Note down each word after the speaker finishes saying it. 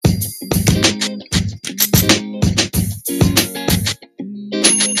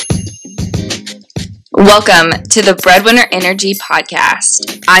Welcome to the Breadwinner Energy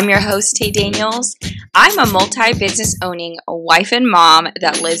Podcast. I'm your host, Tay Daniels. I'm a multi-business owning wife and mom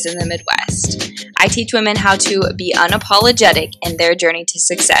that lives in the Midwest. I teach women how to be unapologetic in their journey to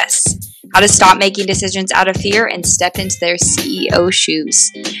success, how to stop making decisions out of fear and step into their CEO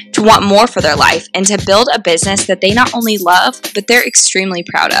shoes, to want more for their life, and to build a business that they not only love, but they're extremely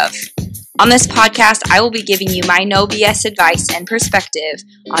proud of. On this podcast, I will be giving you my no BS advice and perspective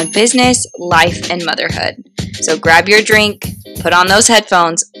on business, life, and motherhood. So grab your drink, put on those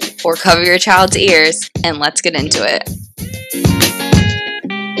headphones, or cover your child's ears, and let's get into it.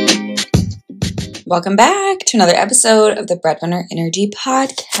 Welcome back to another episode of the Breadwinner Energy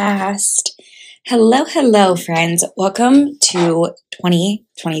Podcast. Hello, friends. Welcome to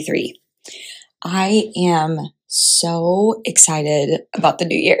 2023. I am so excited about the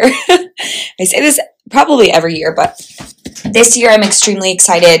new year. I say this probably every year, but this year I'm extremely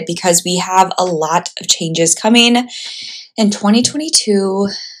excited because we have a lot of changes coming. In 2022,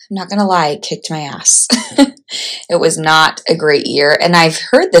 I'm not going to lie, kicked my ass. It was not a great year, and I've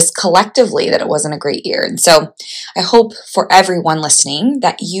heard this collectively that it wasn't a great year. And so I hope for everyone listening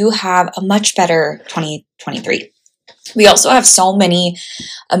that you have a much better 2023. We also have so many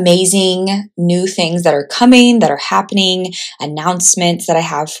amazing new things that are coming, that are happening, announcements that I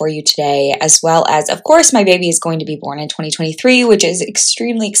have for you today, as well as, of course, my baby is going to be born in 2023, which is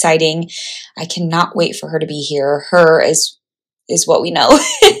extremely exciting. I cannot wait for her to be here. Her is what we know.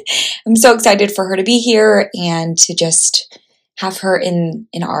 I'm so excited for her to be here and to just have her in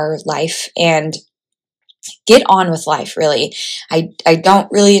our life and get on with life, really. I don't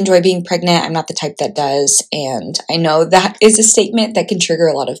really enjoy being pregnant. I'm not the type that does. And I know that is a statement that can trigger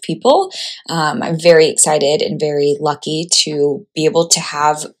a lot of people. I'm very excited and very lucky to be able to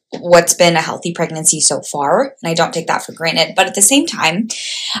have what's been a healthy pregnancy so far. And I don't take that for granted. But at the same time,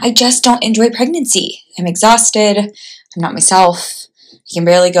 I just don't enjoy pregnancy. I'm exhausted. I'm not myself. I can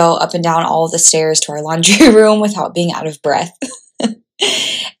barely go up and down all of the stairs to our laundry room without being out of breath.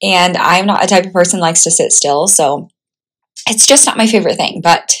 And I'm not a type of person that likes to sit still, so it's just not my favorite thing.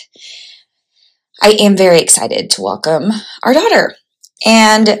 But I am very excited to welcome our daughter.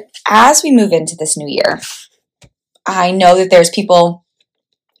 And as we move into this new year, I know that there's people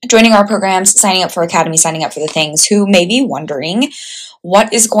joining our programs, signing up for Academy, signing up for the things, who may be wondering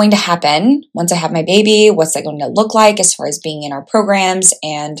what is going to happen once I have my baby, what's that going to look like as far as being in our programs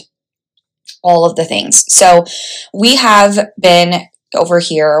and all of the things. So we have been over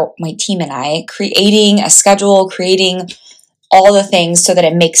here, my team and I, creating a schedule, creating all the things so that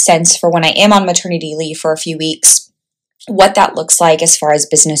it makes sense for when I am on maternity leave for a few weeks, what that looks like as far as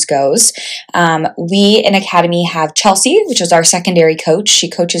business goes. We in Academy have Chelsea, which is our secondary coach. She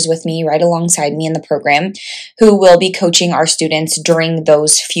coaches with me right alongside me in the program, who will be coaching our students during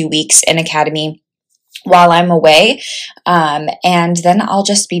those few weeks in Academy while I'm away, and then I'll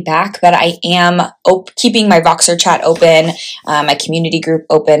just be back. But I am keeping my Voxer chat open, my community group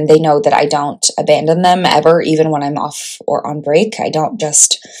open. They know that I don't abandon them ever, even when I'm off or on break. I don't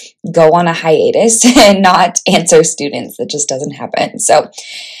just go on a hiatus and not answer students. That just doesn't happen. So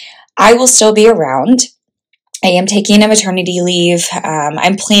I will still be around. I am taking a maternity leave.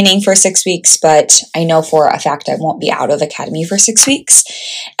 I'm planning for 6 weeks, but I know for a fact I won't be out of Academy for 6 weeks,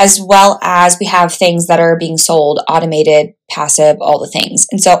 as well as we have things that are being sold, automated, passive, all the things.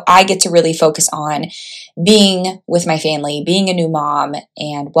 And so I get to really focus on being with my family, being a new mom,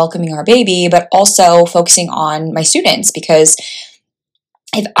 and welcoming our baby, but also focusing on my students, because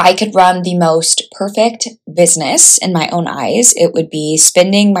if I could run the most perfect business in my own eyes, it would be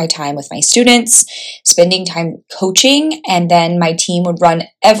spending my time with my students, spending time coaching, and then my team would run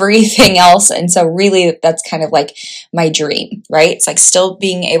everything else. And so really that's kind of like my dream, right? It's like still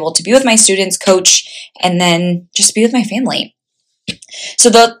being able to be with my students, coach, and then just be with my family. So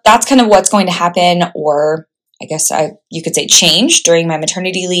that's kind of what's going to happen, or I guess you could say change during my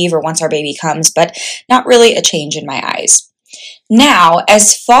maternity leave or once our baby comes, but not really a change in my eyes. Now,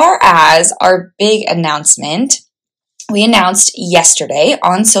 as far as our big announcement, we announced yesterday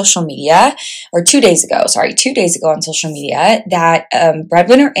on social media, or 2 days ago on social media, that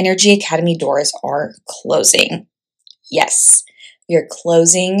Breadwinner Energy Academy doors are closing. Yes, we are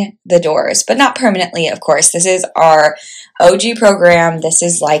closing the doors, but not permanently, of course. This is our OG program. This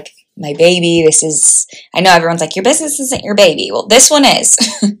is like my baby. I know everyone's like, your business isn't your baby. Well, this one is.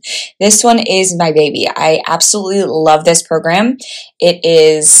 This one is my baby. I absolutely love this program. It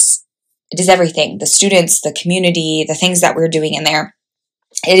is everything. The students, the community, the things that we're doing in there.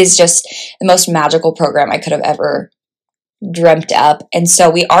 It is just the most magical program I could have ever dreamt up. And so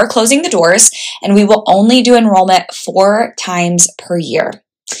we are closing the doors, and we will only do enrollment 4 times per year.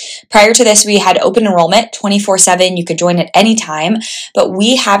 Prior to this, we had open enrollment 24/7. You could join at any time, but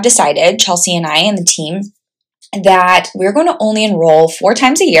we have decided, Chelsea and I and the team, that we're going to only enroll 4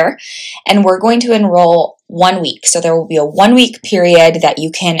 times a year, and we're going to enroll 1 week. So there will be a 1-week period that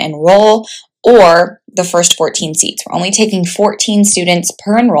you can enroll, or the first 14 seats. We're only taking 14 students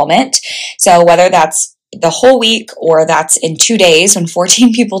per enrollment. So whether that's the whole week or that's in 2 days when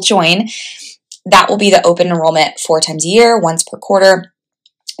 14 people join, that will be the open enrollment 4 times a year, once per quarter.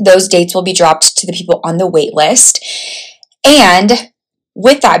 Those dates will be dropped to the people on the wait list. And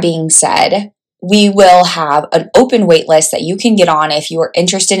with that being said, we will have an open wait list that you can get on if you are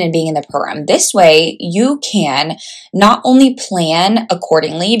interested in being in the program. This way, you can not only plan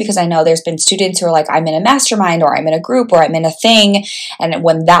accordingly, because I know there's been students who are like, I'm in a mastermind, or I'm in a group, or I'm in a thing, and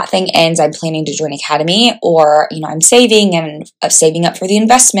when that thing ends, I'm planning to join Academy, or I'm saving up for the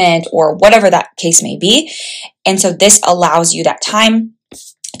investment, or whatever that case may be. And so this allows you that time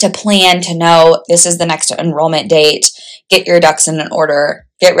to plan, to know this is the next enrollment date, get your ducks in an order,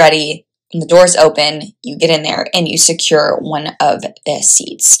 get ready. When the doors open, you get in there and you secure one of the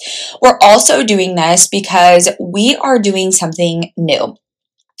seats. We're also doing this because we are doing something new.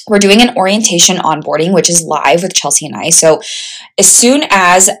 We're doing an orientation onboarding, which is live with Chelsea and I. So as soon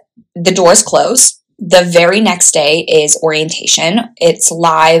as the doors close, the very next day is orientation. It's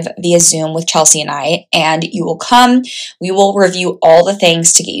live via Zoom with Chelsea and I, and you will come. We will review all the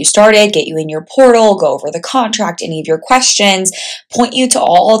things to get you started, get you in your portal, go over the contract, any of your questions, point you to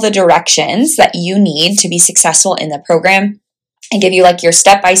all the directions that you need to be successful in the program, and give you like your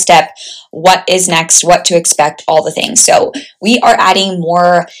step-by-step, what is next, what to expect, all the things. So we are adding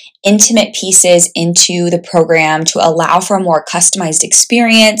more intimate pieces into the program to allow for a more customized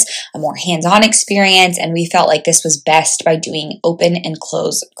experience, a more hands-on experience, and we felt like this was best by doing open and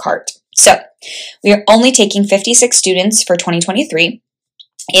close cart. So we are only taking 56 students for 2023.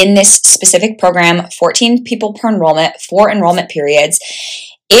 In this specific program, 14 people per enrollment, 4 enrollment periods.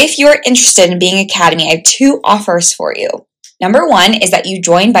 If you're interested in being Academy, I have 2 offers for you. Number 1 is that you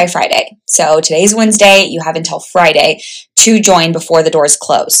join by Friday. So today's Wednesday, you have until Friday to join before the doors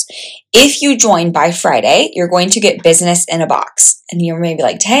close. If you join by Friday, you're going to get Business in a Box. And you're maybe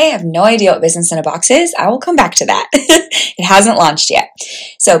like, hey, I have no idea what Business in a Box is. I will come back to that. It hasn't launched yet.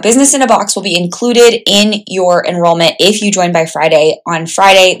 So Business in a Box will be included in your enrollment if you join by Friday. On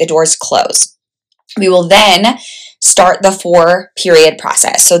Friday, the doors close. We will then start the 4-period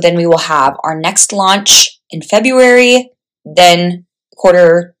process. So then we will have our next launch in February, then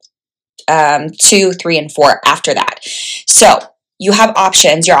quarter 2, 3, and 4 after that. So you have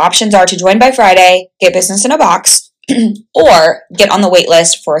options. Your options are to join by Friday, get Business in a Box, or get on the wait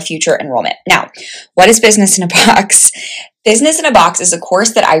list for a future enrollment. Now, what is Business in a Box? Business in a Box is a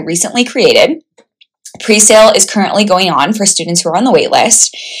course that I recently created. Pre-sale is currently going on for students who are on the wait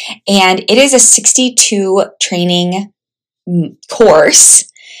list, and it is a 62 training course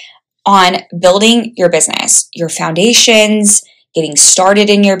on building your business, your foundations, getting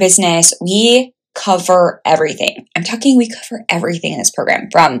started in your business. We cover everything. We cover everything in this program,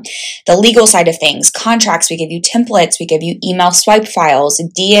 from the legal side of things, contracts. We give you templates. We give you email swipe files,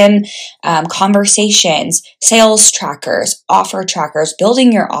 DM conversations, sales trackers, offer trackers,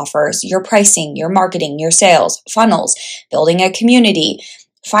 building your offers, your pricing, your marketing, your sales, funnels, building a community,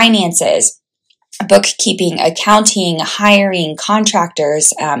 finances, bookkeeping, accounting, hiring,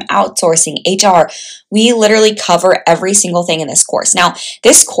 contractors, outsourcing, HR. We literally cover every single thing in this course. Now,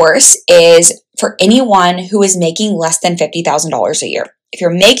 this course is for anyone who is making less than $50,000 a year. If you're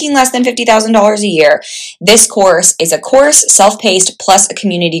making less than $50,000 a year, this course is a course, self-paced, plus a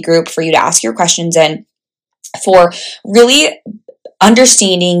community group for you to ask your questions in, for really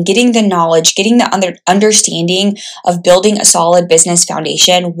understanding, getting the knowledge, getting the understanding of building a solid business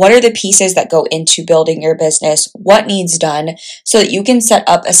foundation. What are the pieces that go into building your business? What needs done so that you can set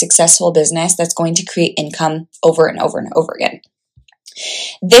up a successful business that's going to create income over and over and over again.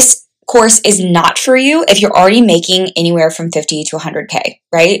 This course is not for you if you're already making anywhere from 50 to 100K,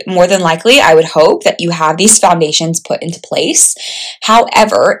 right? More than likely, I would hope that you have these foundations put into place.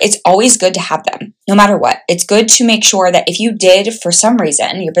 However, it's always good to have them, no matter what. It's good to make sure that if you did, for some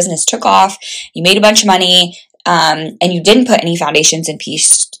reason, your business took off, you made a bunch of money, and you didn't put any foundations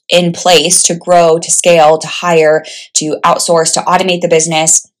in place to grow, to scale, to hire, to outsource, to automate the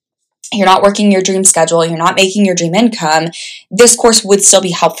business, you're not working your dream schedule, you're not making your dream income, this course would still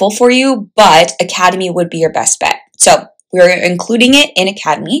be helpful for you, but Academy would be your best bet. So we're including it in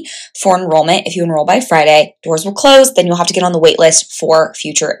Academy for enrollment. If you enroll by Friday, doors will close, then you'll have to get on the wait list for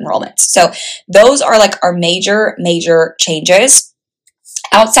future enrollments. So those are like our major changes.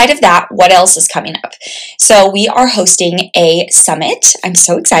 Outside of that, what else is coming up? So we are hosting a summit. I'm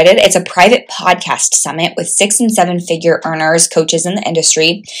so excited. It's a private podcast summit with 6 and 7 figure earners, coaches in the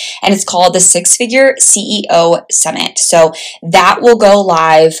industry, and it's called the 6 Figure CEO Summit. So that will go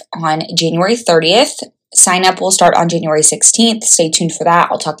live on January 30th. Sign up will start on January 16th. Stay tuned for that.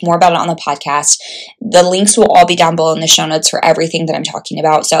 I'll talk more about it on the podcast. The links will all be down below in the show notes for everything that I'm talking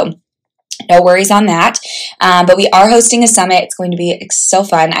about. So no worries on that. But we are hosting a summit. It's going to be so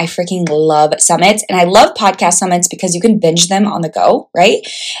fun. I freaking love summits. And I love podcast summits because you can binge them on the go, right?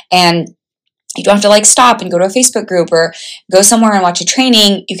 And you don't have to like stop and go to a Facebook group or go somewhere and watch a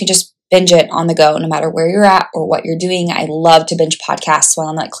training. You can just binge it on the go, no matter where you're at or what you're doing. I love to binge podcasts while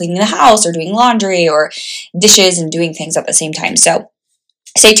I'm like cleaning the house or doing laundry or dishes and doing things at the same time. So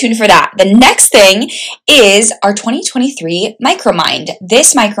stay tuned for that. The next thing is our 2023 Micromind.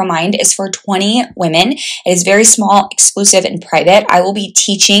 This Micromind is for 20 women. It is very small, exclusive, and private. I will be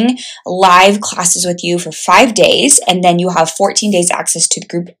teaching live classes with you for 5 days, and then you have 14 days access to the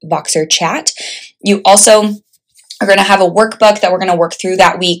group Voxer chat. You also are going to have a workbook that we're going to work through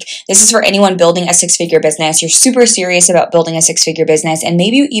that week. This is for anyone building a 6-figure business. You're super serious about building a 6-figure business, and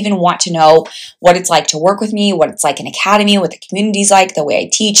maybe you even want to know what it's like to work with me, what it's like in Academy, what the community's like, the way I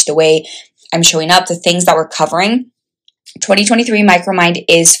teach, the way I'm showing up, the things that we're covering. 2023 Micromind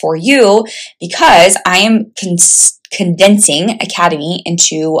is for you because I am condensing Academy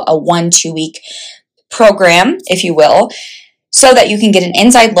into a 1-2 week program, if you will, so that you can get an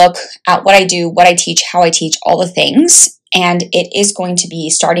inside look at what I do, what I teach, how I teach, all the things. And it is going to be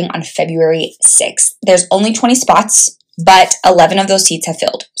starting on February 6th. There's only 20 spots, but 11 of those seats have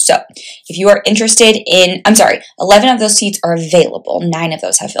filled. So if you are interested in, 11 of those seats are available. 9 of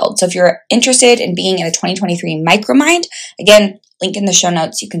those have filled. So if you're interested in being in the 2023 Micromind, again, link in the show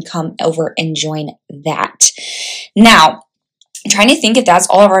notes, you can come over and join that. Now, I'm trying to think if that's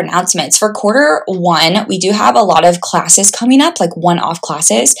all of our announcements. For Q1, we do have a lot of classes coming up, like one-off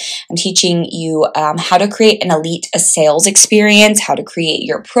classes. I'm teaching you how to create an elite sales experience, how to create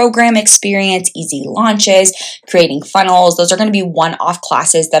your program experience, easy launches, creating funnels. Those are going to be one-off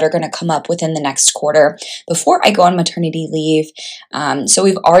classes that are going to come up within the next quarter before I go on maternity leave. So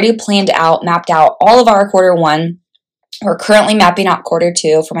we've already mapped out all of our Q1. We're currently mapping out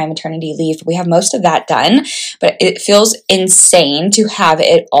Q2 for my maternity leave. We have most of that done, but it feels insane to have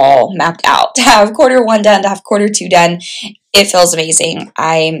it all mapped out. To have Q1 done, to have Q2 done, it feels amazing.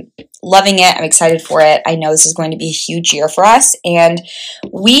 I'm loving it. I'm excited for it. I know this is going to be a huge year for us, and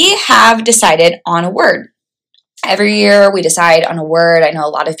we have decided on a word. Every year we decide on a word. I know a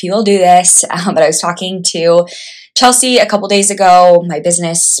lot of people do this, but I was talking to Chelsea a couple days ago, my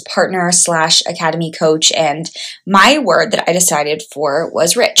business partner / academy coach, and my word that I decided for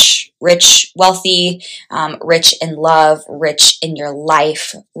was rich. Rich, wealthy, rich in love, rich in your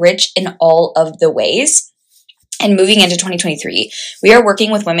life, rich in all of the ways. And moving into 2023, we are working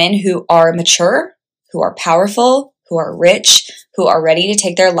with women who are mature, who are powerful, who are rich, who are ready to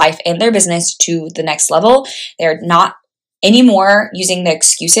take their life and their business to the next level. They're not anymore using the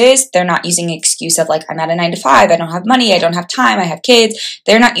excuses. They're not using an excuse of like, I'm at a 9-to-5, I don't have money, I don't have time, I have kids.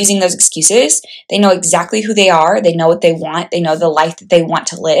 They're not using those excuses. They know exactly who they are. They know what they want. They know the life that they want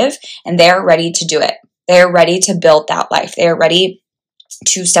to live, and they're ready to do it. They're ready to build that life. They are ready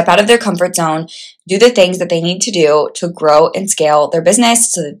to step out of their comfort zone, do the things that they need to do to grow and scale their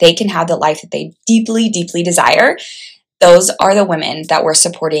business so that they can have the life that they deeply, deeply desire. Those are the women that we're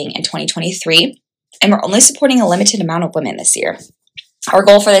supporting in 2023. And we're only supporting a limited amount of women this year. Our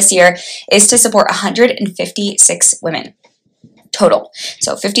goal for this year is to support 156 women total.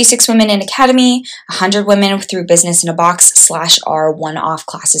 So 56 women in Academy, 100 women through Business in a Box / our one-off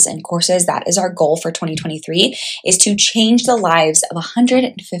classes and courses. That is our goal for 2023, is to change the lives of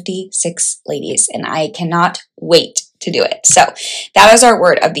 156 ladies. And I cannot wait to do it. So that is our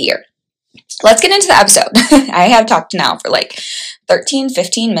word of the year. Let's get into the episode. I have talked now for like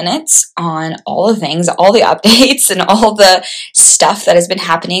 15 minutes on all the things, all the updates, and all the stuff that has been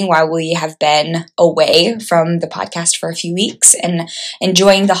happening while we have been away from the podcast for a few weeks and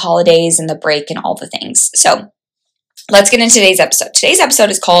enjoying the holidays and the break and all the things. So let's get into today's episode. Today's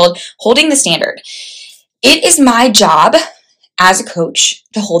episode is called Holding the Standard. It is my job as a coach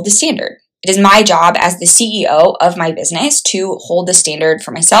to hold the standard. It is my job as the CEO of my business to hold the standard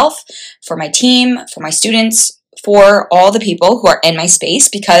for myself, for my team, for my students, for all the people who are in my space,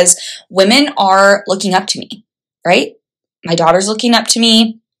 because women are looking up to me, right? My daughter's looking up to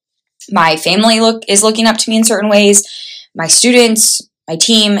me. My family is looking up to me in certain ways. My students, my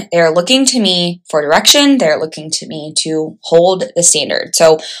team, they're looking to me for direction. They're looking to me to hold the standard.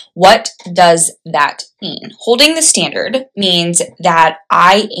 So what does that mean? Holding the standard means that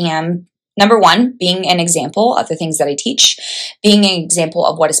I am, number one, being an example of the things that I teach, being an example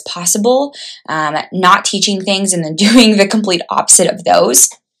of what is possible, not teaching things and then doing the complete opposite of those,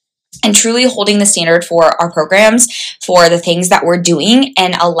 and truly holding the standard for our programs, for the things that we're doing,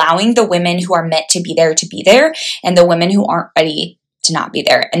 and allowing the women who are meant to be there, and the women who aren't ready to not be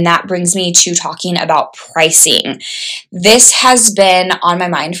there. And that brings me to talking about pricing. This has been on my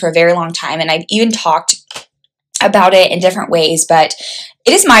mind for a very long time, and I've even talked about it in different ways, but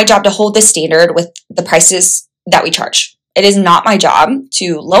it is my job to hold the standard with the prices that we charge. It is not my job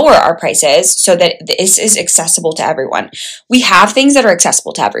to lower our prices so that this is accessible to everyone. We have things that are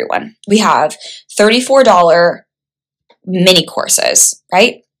accessible to everyone. We have $34 mini courses,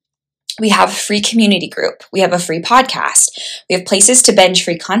 right? We have a free community group. We have a free podcast. We have places to binge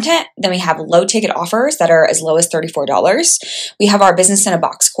free content. Then we have low ticket offers that are as low as $34. We have our Business in a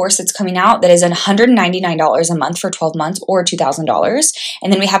Box course that's coming out that is $199 a month for 12 months or $2,000.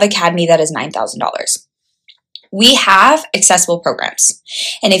 And then we have Academy that is $9,000. We have accessible programs.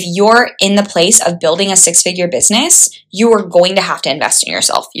 And if you're in the place of building a six-figure business, you are going to have to invest in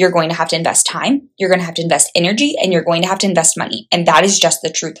yourself. You're going to have to invest time. You're going to have to invest energy, and you're going to have to invest money. And that is just the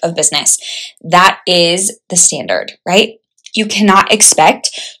truth of business. That is the standard, right? You cannot expect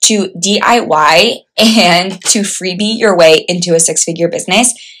to DIY and to freebie your way into a six-figure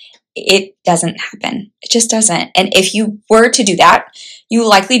business. It doesn't happen. It just doesn't. And if you were to do that, you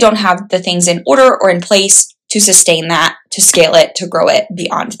likely don't have the things in order or in place to sustain that, to scale it, to grow it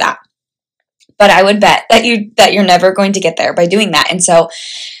beyond that. But I would bet that you're never going to get there by doing that. And so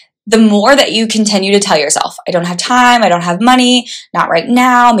the more that you continue to tell yourself, I don't have time, I don't have money, not right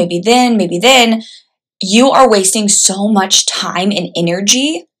now, maybe then, you are wasting so much time and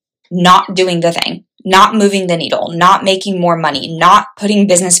energy not doing the thing, not moving the needle, not making more money, not putting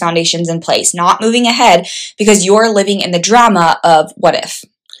business foundations in place, not moving ahead because you're living in the drama of what if?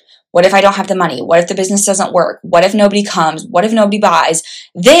 What if I don't have the money? What if the business doesn't work? What if nobody comes? What if nobody buys?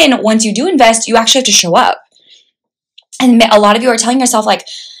 Then once you do invest, you actually have to show up. And a lot of you are telling yourself like,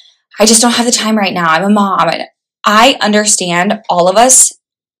 I just don't have the time right now. I'm a mom. And I understand all of us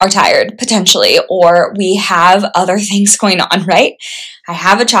are tired potentially, or we have other things going on, right? I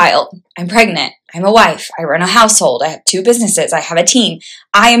have a child. I'm pregnant. I'm a wife. I run a household. I have 2 businesses. I have a team.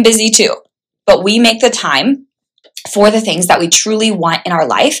 I am busy too. But we make the time for the things that we truly want in our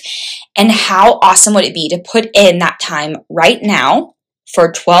life. And how awesome would it be to put in that time right now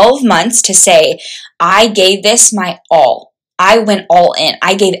for 12 months to say, I gave this my all. I went all in.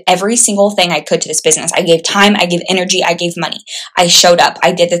 I gave every single thing I could to this business. I gave time, I gave energy, I gave money. I showed up,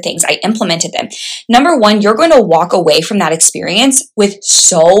 I did the things, I implemented them. Number one, you're going to walk away from that experience with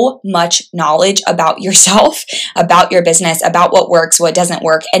so much knowledge about yourself, about your business, about what works, what doesn't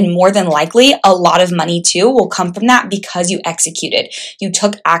work. And more than likely, a lot of money too will come from that because you executed. You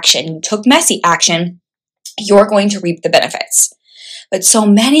took action, you took messy action. You're going to reap the benefits. But so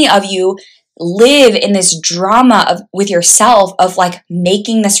many of you live in this drama with yourself of like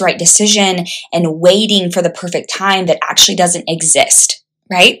making this right decision and waiting for the perfect time that actually doesn't exist,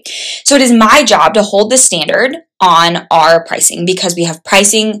 right? So it is my job to hold the standard on our pricing because we have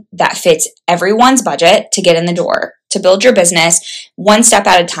pricing that fits everyone's budget to get in the door, to build your business one step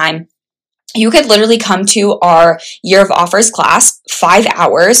at a time. You could literally come to our Year of Offers class, 5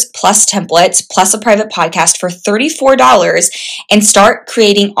 hours plus templates plus a private podcast for $34 and start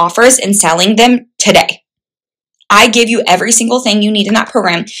creating offers and selling them today. I give you every single thing you need in that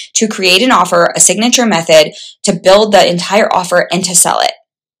program to create an offer, a signature method, to build the entire offer and to sell it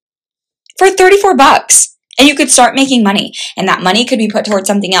for $34. And you could start making money, and that money could be put towards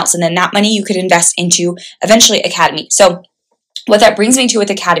something else. And then that money you could invest into eventually Academy. So what that brings me to with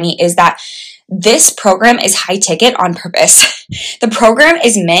Academy is that this program is high ticket on purpose. The program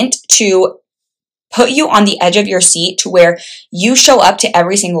is meant to put you on the edge of your seat to where you show up to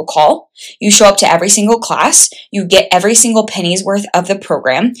every single call, you show up to every single class, you get every single penny's worth of the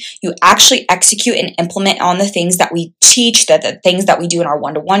program, you actually execute and implement on the things that we teach, the things that we do in our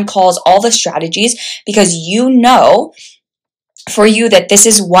one-to-one calls, all the strategies, because you know for you that this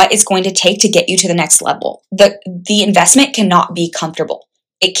is what it's going to take to get you to the next level. The investment cannot be comfortable.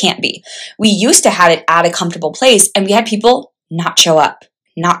 It can't be. We used to have it at a comfortable place, and we had people not show up,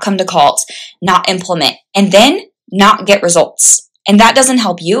 not come to calls, not implement, and then not get results. And that doesn't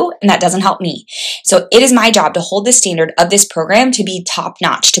help you, and that doesn't help me. So it is my job to hold the standard of this program to be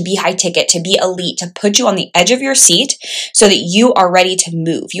top-notch, to be high ticket, to be elite, to put you on the edge of your seat so that you are ready to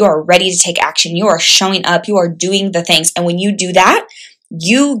move. You are ready to take action. You are showing up. You are doing the things. And when you do that,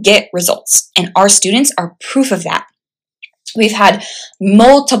 you get results. And our students are proof of that. We've had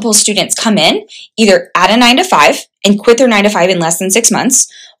multiple students come in, either at a 9-to-5 and quit their 9-to-5 in less than 6 months,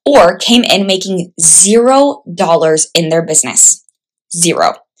 or came in making $0 in their business.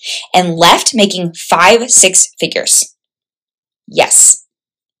 0. And left making 5-6 figures. Yes.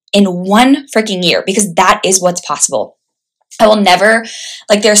 In one freaking year, because that is what's possible. I will never,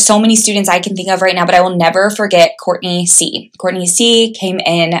 there's so many students I can think of right now, but I will never forget Courtney C. Courtney C came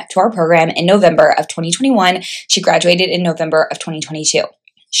in to our program in November of 2021. She graduated in November of 2022.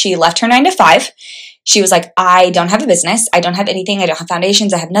 She left her 9-to-5. She was like, I don't have a business. I don't have anything. I don't have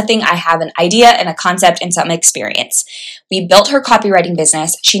foundations. I have nothing. I have an idea and a concept and some experience. We built her copywriting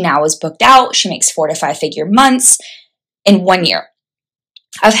business. She now is booked out. She makes 4 to 5 figure months in 1 year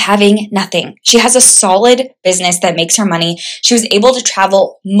of having nothing. She has a solid business that makes her money. She was able to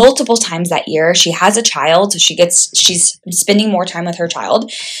travel multiple times that year. She has a child, so she's spending more time with her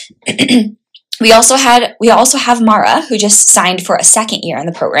child. We also have Mara, who just signed for a 2nd year in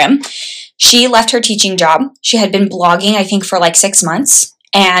the program. She left her teaching job. She had been blogging, I think, for 6 months,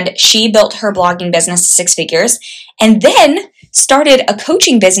 and she built her blogging business to 6 figures, and then started a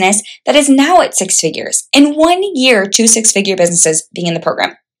coaching business that is now at 6 figures. In 1 year, 2 6-figure businesses being in the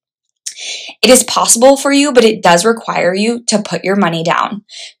program. It is possible for you, but it does require you to put your money down,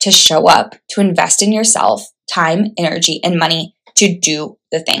 to show up, to invest in yourself, time, energy, and money to do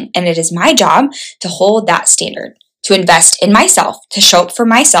the thing. And it is my job to hold that standard, to invest in myself, to show up for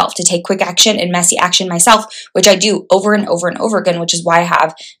myself, to take quick action and messy action myself, which I do over and over and over again, which is why I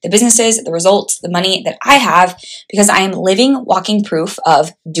have the businesses, the results, the money that I have, because I am living, walking proof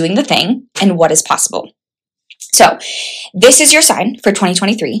of doing the thing and what is possible. So this is your sign for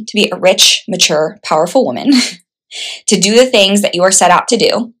 2023 to be a rich, mature, powerful woman, to do the things that you are set out to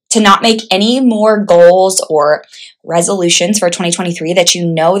do, to not make any more goals or resolutions for 2023 that you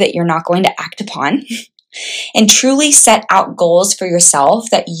know that you're not going to act upon. And truly set out goals for yourself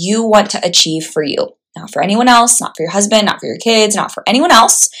that you want to achieve for you. Not for anyone else, not for your husband, not for your kids, not for anyone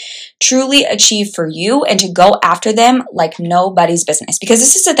else. Truly achieve for you and to go after them like nobody's business. Because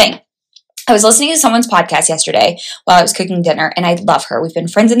this is the thing. I was listening to someone's podcast yesterday while I was cooking dinner, and I love her. We've been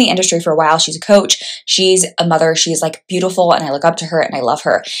friends in the industry for a while. She's a coach. She's a mother. She's beautiful, and I look up to her, and I love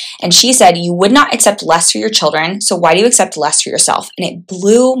her. And she said, you would not accept less for your children, so why do you accept less for yourself? And it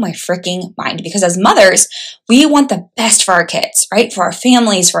blew my freaking mind, because as mothers, we want the best for our kids, right? For our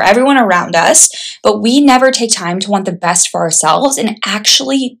families, for everyone around us, but we never take time to want the best for ourselves and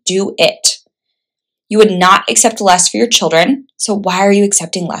actually do it. You would not accept less for your children, so why are you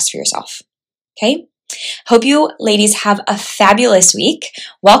accepting less for yourself? Okay. Hope you ladies have a fabulous week.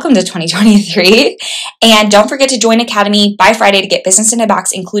 Welcome to 2023. And don't forget to join Academy by Friday to get Business in a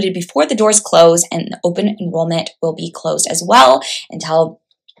Box included before the doors close, and open enrollment will be closed as well until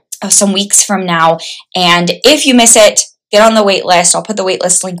some weeks from now. And if you miss it, get on the wait list. I'll put the wait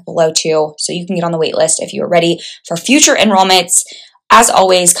list link below too, so you can get on the wait list if you are ready for future enrollments. As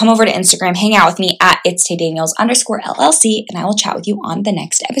always, come over to Instagram, hang out with me at @itstaydaniels_LLC, and I will chat with you on the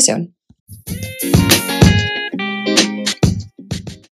next episode.